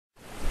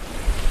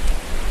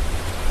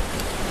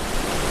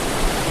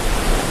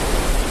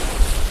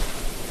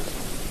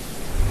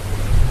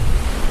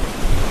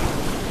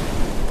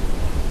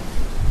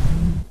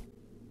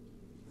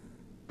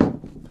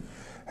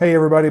Hey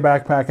everybody,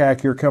 Backpack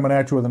Hack here coming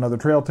at you with another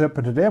trail tip,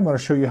 and today I'm going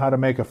to show you how to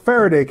make a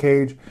Faraday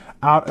cage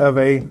out of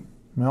a,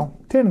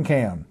 tin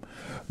can.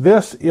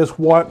 This is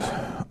what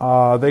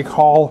they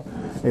call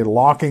a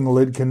locking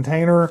lid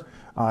container.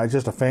 It's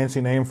just a fancy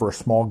name for a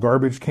small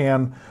garbage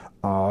can.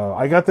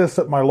 I got this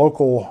at my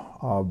local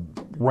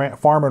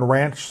farm and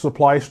ranch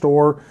supply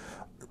store.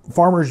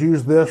 Farmers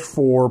use this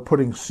for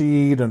putting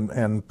seed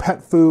and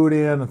pet food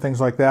in and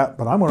things like that,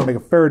 but I'm going to make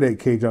a Faraday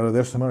cage out of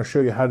this. I'm going to show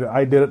you how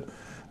I did it,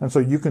 and so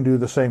you can do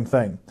the same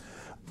thing.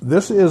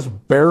 This is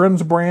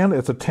Barron's brand.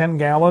 It's a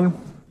 10-gallon.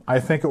 I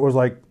think it was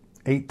like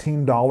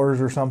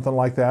 $18 or something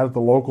like that at the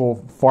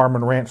local farm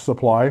and ranch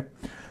supply.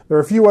 There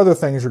are a few other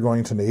things you're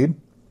going to need.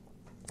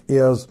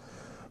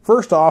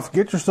 First off,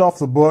 get yourself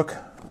the book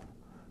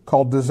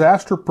called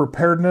Disaster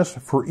Preparedness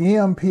for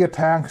EMP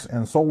Attacks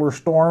and Solar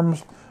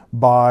Storms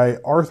by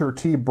Arthur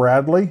T.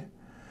 Bradley.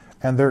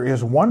 And there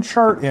is one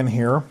chart in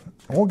here.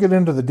 I won't get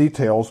into the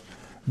details,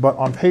 but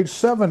on page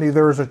 70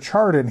 there is a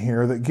chart in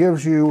here that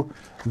gives you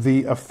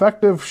the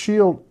effective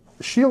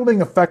shielding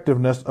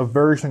effectiveness of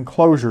various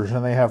enclosures,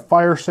 and they have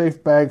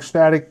fire-safe bags,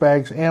 static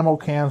bags, ammo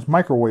cans,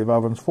 microwave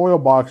ovens, foil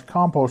box,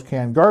 compost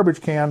can, garbage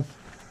can,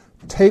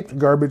 taped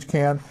garbage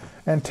can,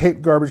 and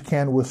taped garbage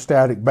can with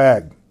static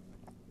bag.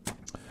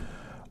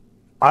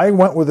 I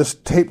went with this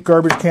taped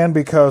garbage can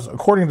because,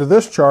 according to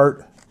this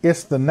chart,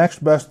 it's the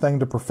next best thing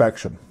to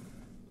perfection.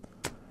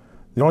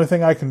 The only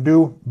thing I can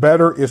do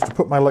better is to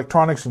put my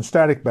electronics in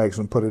static bags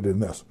and put it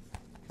in this.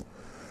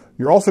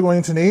 You're also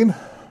going to need a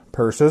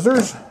pair of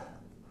scissors,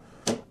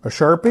 a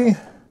Sharpie,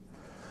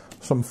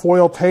 some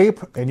foil tape,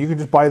 and you can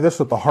just buy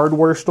this at the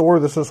hardware store.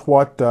 This is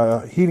what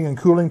heating and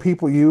cooling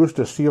people use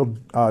to seal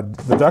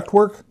the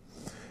ductwork.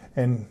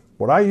 And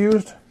what I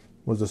used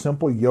was a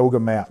simple yoga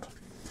mat.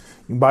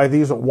 You can buy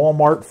these at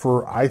Walmart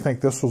for, I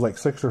think this was like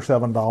 $6 or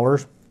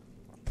 $7.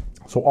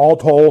 So all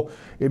told,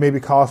 it maybe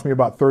cost me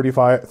about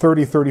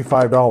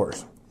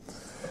 $35.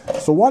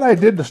 So what I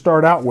did to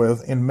start out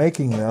with in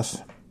making this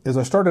is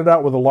I started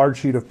out with a large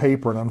sheet of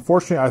paper, and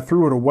unfortunately I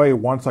threw it away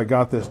once I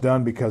got this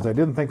done because I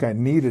didn't think I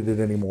needed it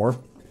anymore.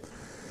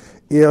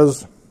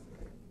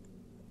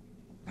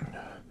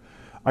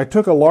 I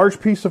took a large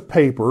piece of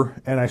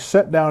paper and I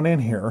set down in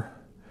here.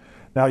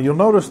 Now you'll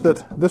notice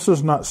that this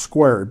is not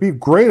square. It'd be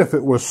great if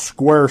it was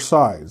square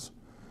size.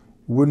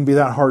 It wouldn't be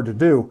that hard to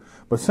do.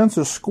 But since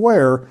it's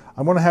square,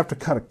 I'm going to have to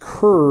cut a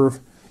curve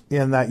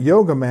in that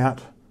yoga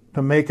mat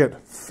to make it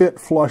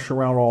fit flush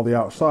around all the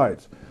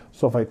outsides.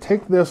 So if I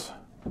take this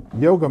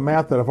yoga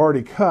mat that I've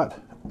already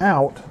cut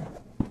out,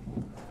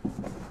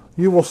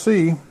 you will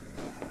see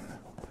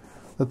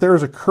that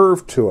there's a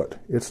curve to it.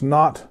 It's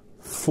not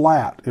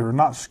flat or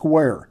not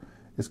square.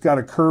 It's got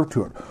a curve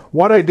to it.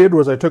 What I did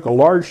was I took a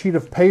large sheet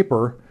of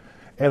paper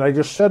and I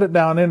just set it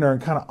down in there and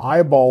kind of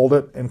eyeballed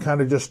it and kind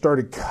of just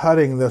started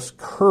cutting this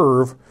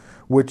curve,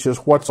 which is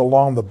what's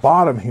along the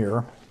bottom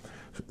here,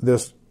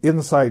 this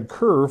inside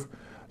curve,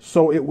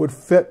 so it would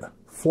fit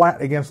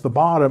flat against the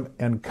bottom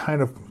and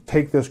kind of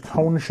take this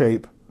cone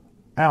shape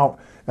out.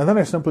 And then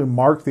I simply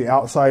marked the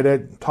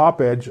outside top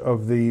edge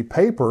of the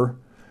paper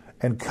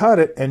and cut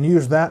it and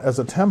use that as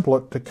a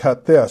template to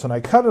cut this. And I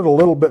cut it a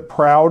little bit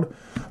proud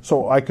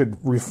so I could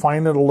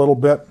refine it a little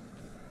bit.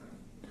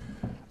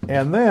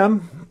 And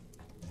then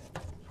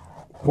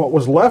what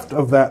was left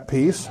of that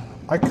piece,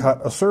 I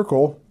cut a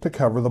circle to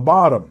cover the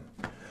bottom.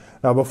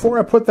 Now before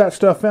I put that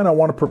stuff in, I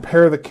want to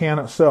prepare the can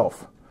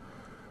itself.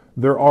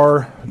 There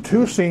are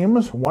two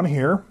seams, one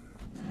here,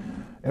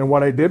 and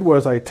what I did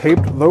was I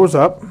taped those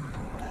up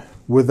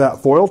with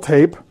that foil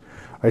tape.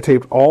 I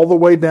taped all the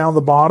way down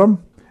the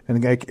bottom,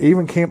 and I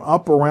even came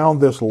up around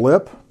this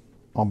lip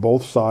on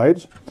both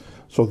sides.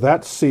 So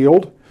that's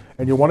sealed,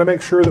 and you want to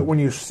make sure that when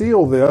you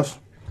seal this,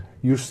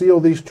 you seal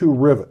these two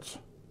rivets.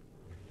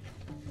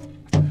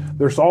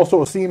 There's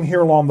also a seam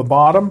here along the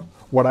bottom.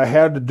 What I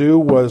had to do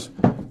was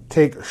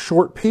take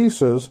short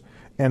pieces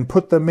and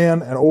put them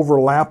in and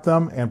overlap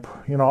them, and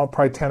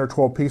probably 10 or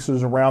 12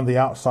 pieces around the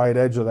outside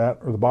edge of that,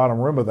 or the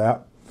bottom rim of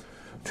that,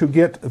 to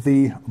get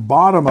the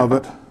bottom of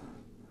it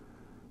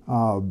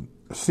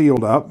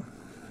sealed up.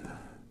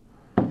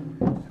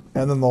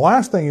 And then the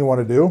last thing you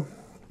want to do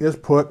is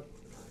put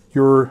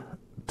your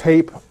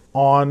tape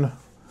on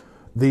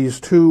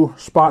these two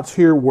spots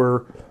here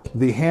where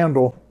the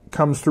handle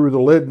comes through the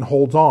lid and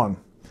holds on.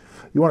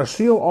 You want to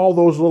seal all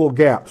those little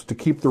gaps to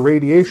keep the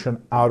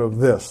radiation out of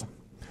this.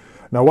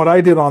 Now what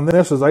I did on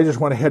this is I just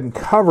went ahead and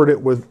covered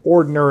it with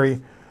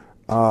ordinary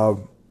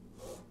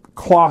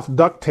cloth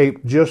duct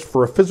tape just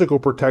for a physical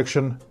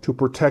protection to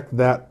protect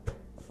that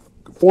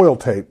foil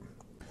tape.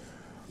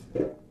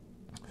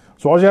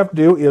 So all you have to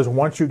do is,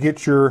 once you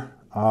get your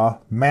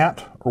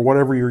mat or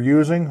whatever you're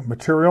using,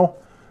 material,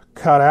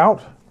 cut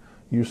out,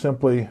 you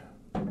simply,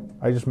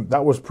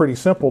 that was pretty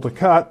simple to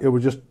cut. It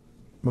was just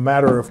a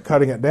matter of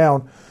cutting it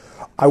down.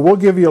 I will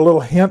give you a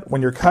little hint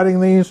when you're cutting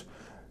these.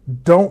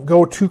 Don't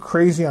go too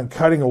crazy on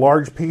cutting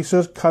large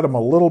pieces. Cut them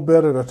a little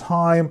bit at a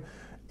time,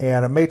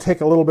 and it may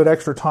take a little bit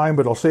extra time,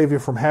 but it'll save you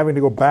from having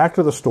to go back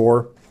to the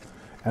store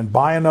and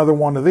buy another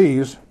one of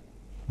these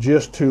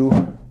just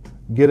to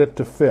get it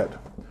to fit.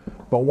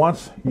 But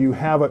once you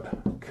have it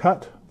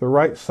cut the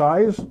right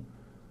size,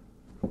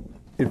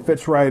 it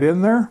fits right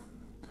in there.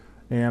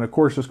 And of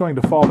course, it's going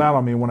to fall down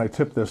on me when I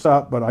tip this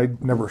up, but I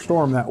never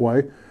store them that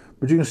way.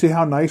 But you can see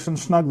how nice and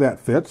snug that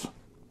fits.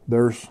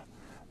 This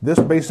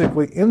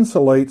basically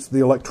insulates the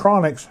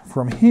electronics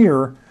from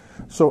here,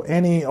 so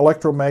any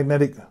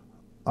electromagnetic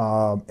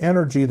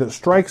energy that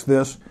strikes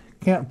this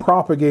can't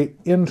propagate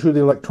into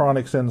the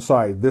electronics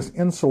inside. This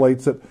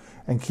insulates it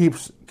and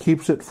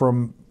keeps it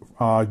from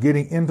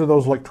getting into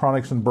those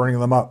electronics and burning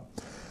them up.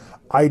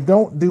 I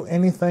don't do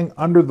anything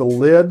under the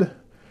lid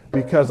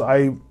because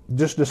I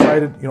just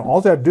decided,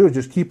 all I have to do is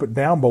just keep it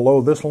down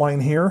below this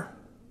line here.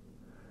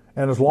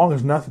 And as long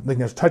as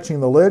nothing is touching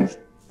the lid,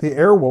 the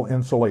air will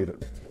insulate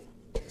it.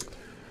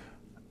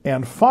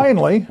 And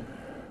finally,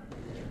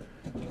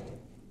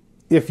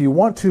 if you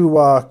want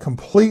to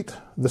complete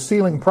the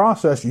sealing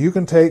process, you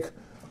can take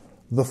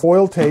the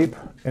foil tape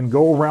and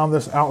go around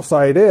this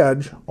outside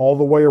edge all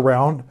the way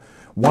around,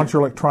 once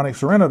your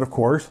electronics are in it, of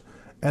course,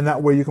 and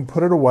that way you can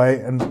put it away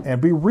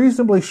and be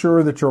reasonably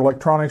sure that your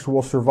electronics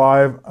will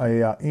survive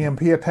a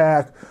EMP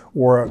attack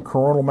or a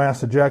coronal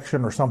mass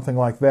ejection or something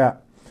like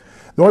that.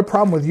 The only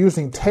problem with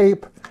using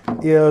tape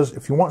is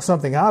if you want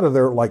something out of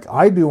there like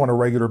I do on a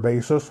regular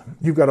basis,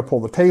 you've got to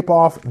pull the tape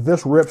off.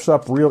 This rips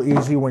up real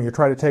easy when you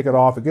try to take it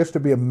off. It gets to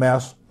be a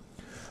mess.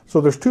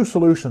 So there's two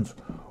solutions.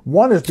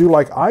 One is do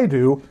like I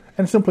do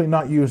and simply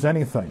not use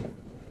anything.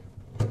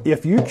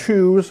 If you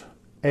choose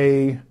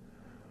a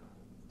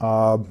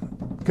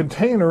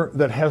container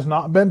that has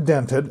not been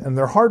dented, and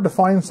they're hard to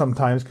find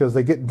sometimes because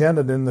they get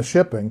dented in the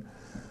shipping,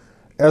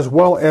 as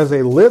well as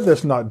a lid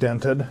that's not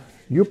dented,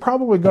 you're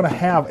probably going to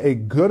have a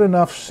good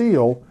enough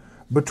seal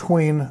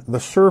between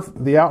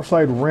the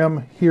outside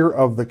rim here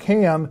of the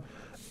can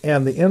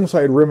and the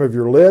inside rim of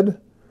your lid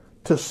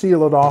to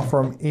seal it off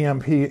from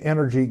EMP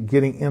energy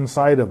getting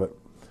inside of it.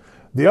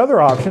 The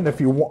other option, if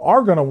you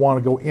are going to want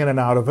to go in and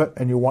out of it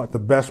and you want the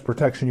best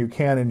protection you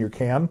can in your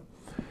can,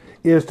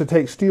 is to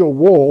take steel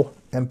wool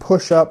and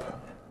push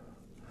up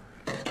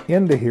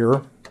into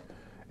here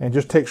and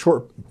just take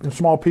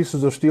small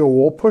pieces of steel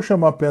wool, push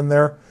them up in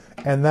there,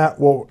 and that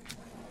will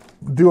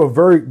do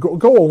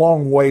go a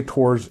long way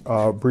towards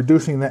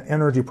reducing that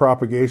energy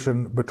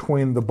propagation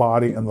between the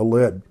body and the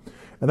lid.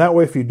 And that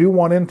way, if you do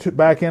want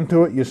back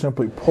into it, you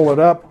simply pull it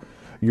up,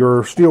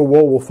 your steel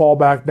wool will fall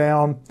back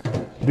down,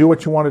 do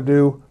what you want to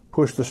do,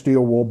 push the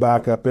steel wool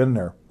back up in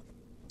there.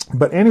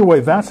 But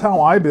anyway, that's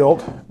how I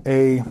built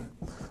a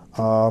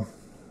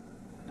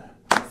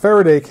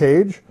Faraday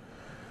cage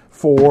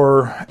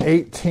for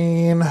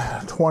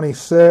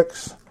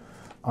 $18.26,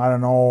 I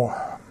don't know,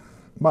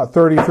 about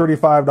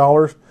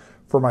 $35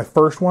 for my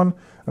first one.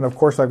 And of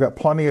course, I've got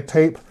plenty of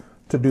tape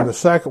to do the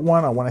second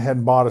one. I went ahead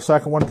and bought a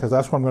second one because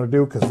that's what I'm going to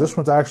do, because this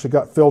one's actually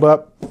got filled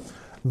up.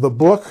 The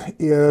book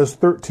is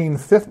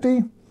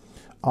 $13.50.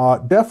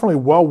 Definitely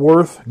well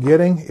worth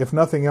getting, if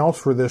nothing else,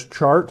 for this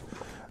chart.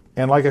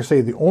 And like I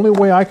say, the only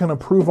way I can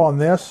improve on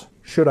this,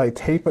 should I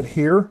tape it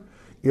here,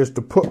 is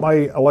to put my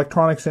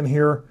electronics in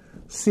here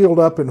sealed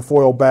up in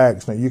foil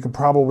bags. Now, you can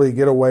probably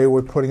get away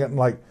with putting it in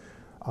like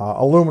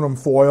aluminum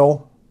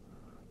foil,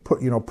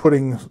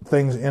 putting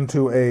things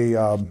into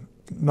a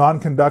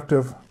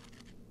non-conductive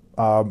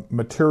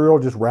material,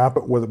 just wrap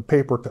it with a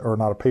paper, or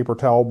not a paper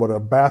towel, but a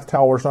bath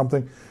towel or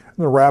something, and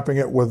then wrapping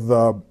it with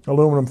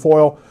aluminum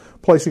foil,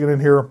 placing it in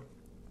here,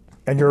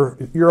 and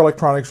your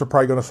electronics are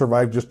probably going to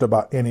survive just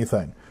about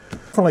anything.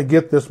 Definitely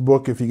get this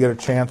book if you get a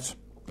chance.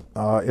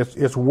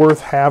 It's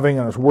worth having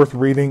and it's worth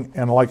reading.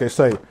 And like I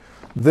say,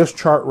 this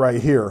chart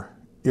right here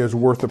is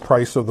worth the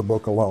price of the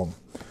book alone.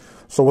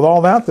 So with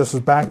all that, this is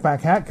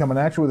Backpack Hack coming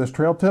at you with this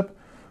trail tip.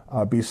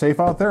 Be safe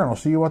out there, and I'll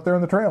see you out there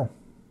in the trail.